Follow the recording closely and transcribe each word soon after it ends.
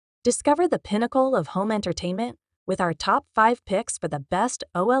Discover the pinnacle of home entertainment with our top 5 picks for the best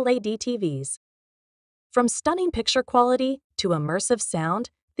OLED TVs. From stunning picture quality to immersive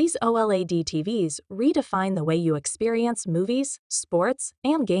sound, these OLED TVs redefine the way you experience movies, sports,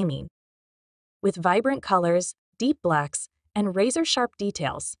 and gaming. With vibrant colors, deep blacks, and razor-sharp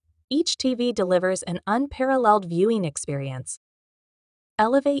details, each TV delivers an unparalleled viewing experience.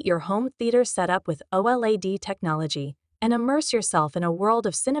 Elevate your home theater setup with OLED technology and immerse yourself in a world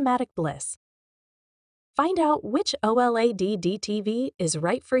of cinematic bliss. Find out which OLED DTV is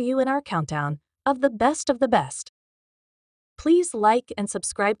right for you in our countdown of the best. Please like and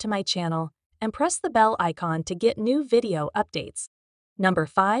subscribe to my channel and press the bell icon to get new video updates. Number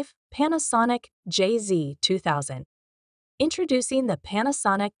 5. Panasonic JZ2000. Introducing the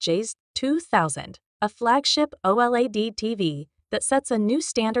Panasonic JZ2000, a flagship OLED TV that sets a new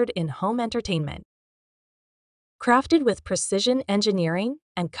standard in home entertainment. Crafted with precision engineering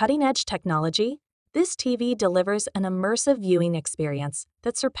and cutting-edge technology, this TV delivers an immersive viewing experience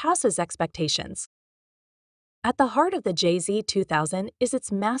that surpasses expectations. At the heart of the JZ2000 is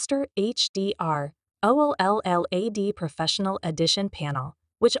its master HDR OLED Professional Edition panel,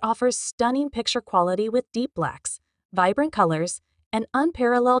 which offers stunning picture quality with deep blacks, vibrant colors, and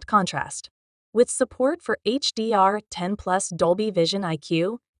unparalleled contrast. With support for HDR10+ Dolby Vision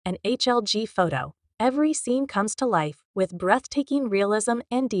IQ and HLG Photo, every scene comes to life with breathtaking realism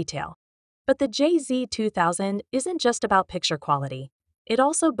and detail. But the JZ2000 isn't just about picture quality. It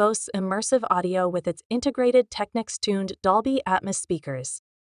also boasts immersive audio with its integrated Technics-tuned Dolby Atmos speakers.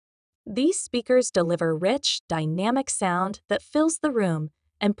 These speakers deliver rich, dynamic sound that fills the room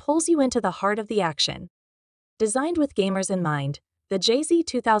and pulls you into the heart of the action. Designed with gamers in mind, the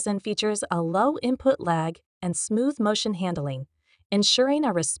JZ2000 features a low input lag and smooth motion handling, ensuring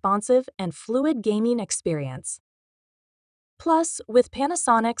a responsive and fluid gaming experience. Plus, with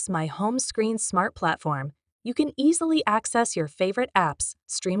Panasonic's My Home Screen smart platform, you can easily access your favorite apps,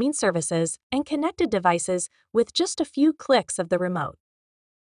 streaming services, and connected devices with just a few clicks of the remote.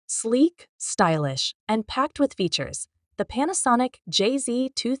 Sleek, stylish, and packed with features, the Panasonic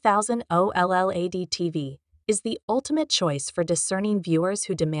JZ2000 OLED TV is the ultimate choice for discerning viewers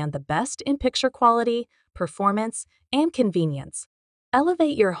who demand the best in picture quality, performance, and convenience.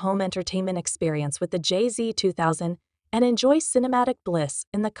 Elevate your home entertainment experience with the JZ2000 and enjoy cinematic bliss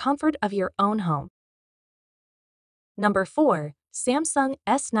in the comfort of your own home. Number 4. Samsung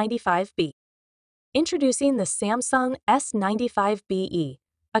S95B. Introducing the Samsung S95BE,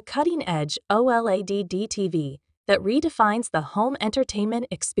 a cutting-edge OLED DTV that redefines the home entertainment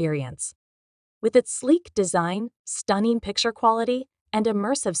experience. With its sleek design, stunning picture quality, and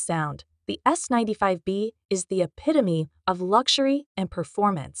immersive sound, the S95B is the epitome of luxury and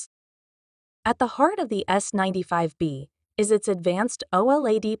performance. At the heart of the S95B is its advanced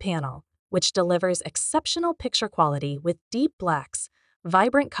OLED panel, which delivers exceptional picture quality with deep blacks,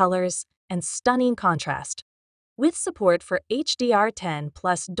 vibrant colors, and stunning contrast. With support for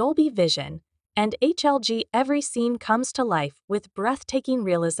HDR10+ Dolby Vision and HLG, every scene comes to life with breathtaking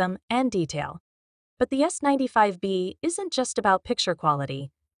realism and detail. But the S95B isn't just about picture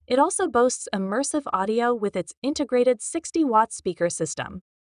quality. It also boasts immersive audio with its integrated 60-watt speaker system.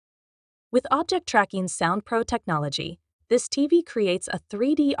 With Object Tracking Sound Pro technology, this TV creates a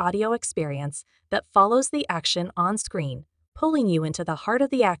 3D audio experience that follows the action on screen, pulling you into the heart of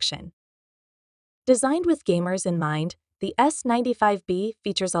the action. Designed with gamers in mind, the S95B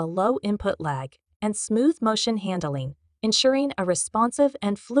features a low input lag and smooth motion handling, ensuring a responsive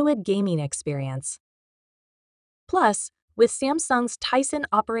and fluid gaming experience. Plus, with Samsung's Tizen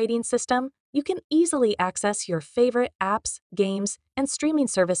operating system, you can easily access your favorite apps, games, and streaming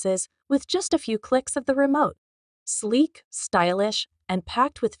services with just a few clicks of the remote. Sleek, stylish, and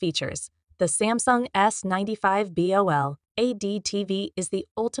packed with features, the Samsung S95B OLED TV is the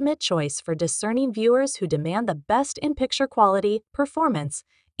ultimate choice for discerning viewers who demand the best in picture quality, performance,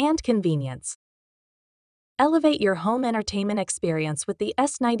 and convenience. Elevate your home entertainment experience with the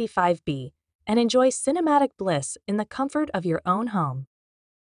S95B and enjoy cinematic bliss in the comfort of your own home.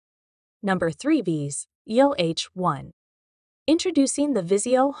 Number 3. Vizio H1. Introducing the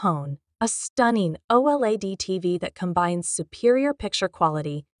Vizio Hone, a stunning OLED TV that combines superior picture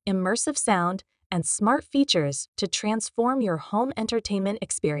quality, immersive sound, and smart features to transform your home entertainment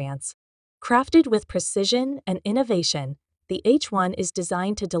experience. Crafted with precision and innovation, the H1 is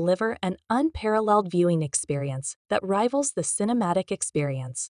designed to deliver an unparalleled viewing experience that rivals the cinematic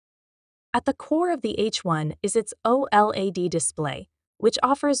experience. At the core of the H1 is its OLED display, which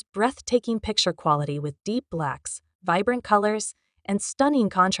offers breathtaking picture quality with deep blacks, vibrant colors, and stunning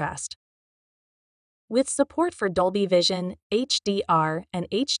contrast. With support for Dolby Vision, HDR, and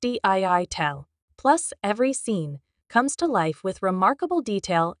HDII TEL, plus every scene comes to life with remarkable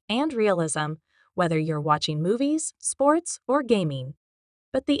detail and realism, whether you're watching movies, sports, or gaming.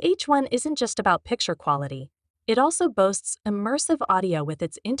 But the H1 isn't just about picture quality. It also boasts immersive audio with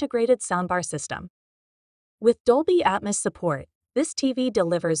its integrated soundbar system. With Dolby Atmos support, this TV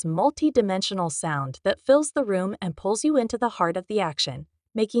delivers multi-dimensional sound that fills the room and pulls you into the heart of the action,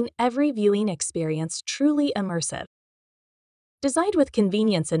 making every viewing experience truly immersive. Designed with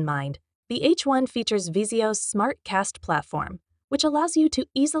convenience in mind, the H1 features Vizio's Smart Cast platform, which allows you to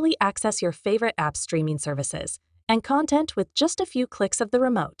easily access your favorite app streaming services and content with just a few clicks of the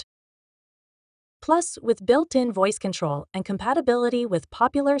remote. Plus, with built-in voice control and compatibility with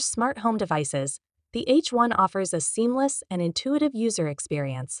popular smart home devices, the H1 offers a seamless and intuitive user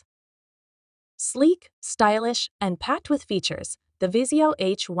experience. Sleek, stylish, and packed with features, the Vizio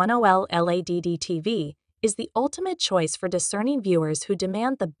H10L LED TV is the ultimate choice for discerning viewers who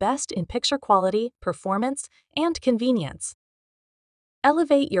demand the best in picture quality, performance, and convenience.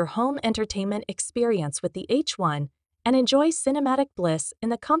 Elevate your home entertainment experience with the H1 and enjoy cinematic bliss in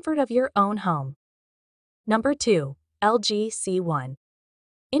the comfort of your own home. Number 2. LG C1.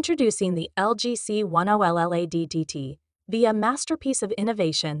 Introducing the LG C10L LED DT, a masterpiece of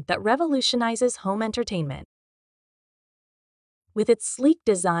innovation that revolutionizes home entertainment. With its sleek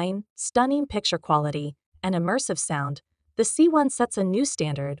design, stunning picture quality, and immersive sound, the C1 sets a new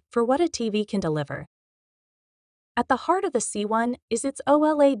standard for what a TV can deliver. At the heart of the C1 is its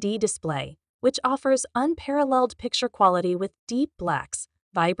OLED display, which offers unparalleled picture quality with deep blacks,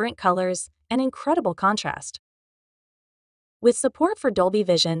 vibrant colors, and incredible contrast. With support for Dolby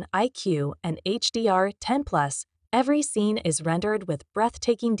Vision, IQ, and HDR10+, every scene is rendered with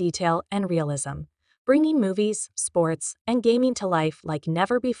breathtaking detail and realism, bringing movies, sports, and gaming to life like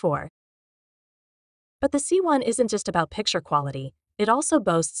never before. But the C1 isn't just about picture quality, it also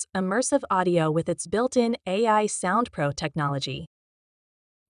boasts immersive audio with its built-in AI Sound Pro technology.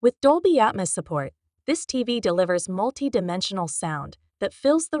 With Dolby Atmos support, this TV delivers multi-dimensional sound that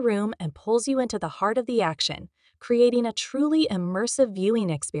fills the room and pulls you into the heart of the action, creating a truly immersive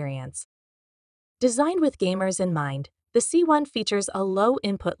viewing experience. Designed with gamers in mind, the C1 features a low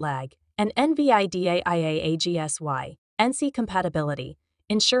input lag and NVIDIA AGSY NC compatibility,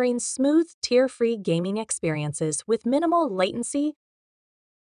 ensuring smooth, tear-free gaming experiences with minimal latency.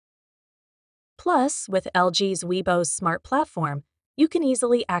 Plus, with LG's Weibo's smart platform, you can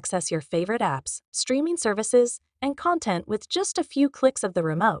easily access your favorite apps, streaming services, and content with just a few clicks of the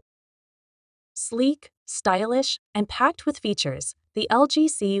remote. Sleek, stylish, and packed with features, the LG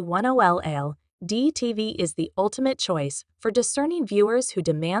C10L TV is the ultimate choice for discerning viewers who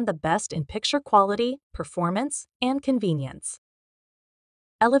demand the best in picture quality, performance, and convenience.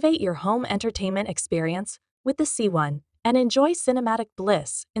 Elevate your home entertainment experience with the C1 and enjoy cinematic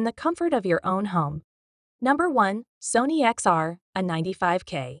bliss in the comfort of your own home. Number 1. Sony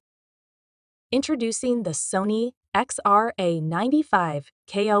XR-A95K. Introducing the Sony XR-A95K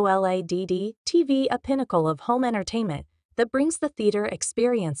OLED TV, a pinnacle of home entertainment that brings the theater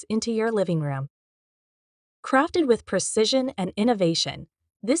experience into your living room. Crafted with precision and innovation,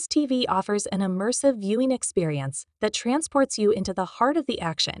 this TV offers an immersive viewing experience that transports you into the heart of the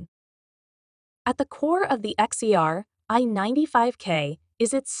action. At the core of the XR-A95K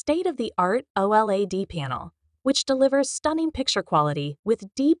is its state-of-the-art OLED panel, which delivers stunning picture quality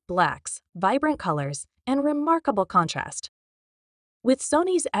with deep blacks, vibrant colors, and remarkable contrast. With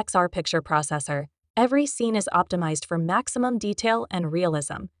Sony's XR picture processor, every scene is optimized for maximum detail and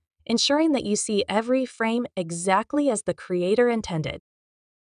realism, ensuring that you see every frame exactly as the creator intended.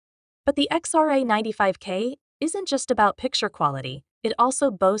 But the XR-A95K isn't just about picture quality, it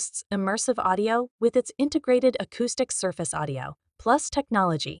also boasts immersive audio with its integrated acoustic surface audio, plus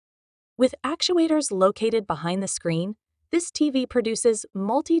technology. With actuators located behind the screen, this TV produces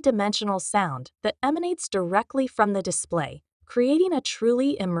multi-dimensional sound that emanates directly from the display, creating a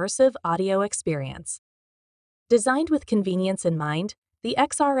truly immersive audio experience. Designed with convenience in mind, the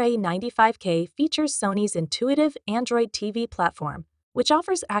XR-A95K features Sony's intuitive Android TV platform, which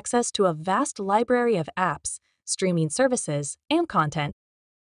offers access to a vast library of apps, streaming services, and content.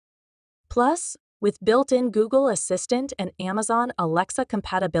 Plus, with built-in Google Assistant and Amazon Alexa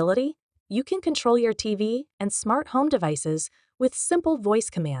compatibility, you can control your TV and smart home devices with simple voice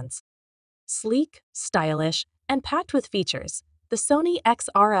commands. Sleek, stylish, and packed with features, the Sony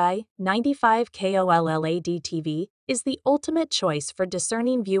XR-A95K OLED TV is the ultimate choice for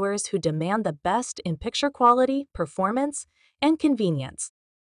discerning viewers who demand the best in picture quality, performance, and convenience.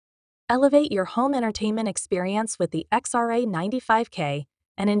 Elevate your home entertainment experience with the XR-A95K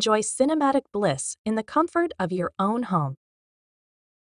and enjoy cinematic bliss in the comfort of your own home.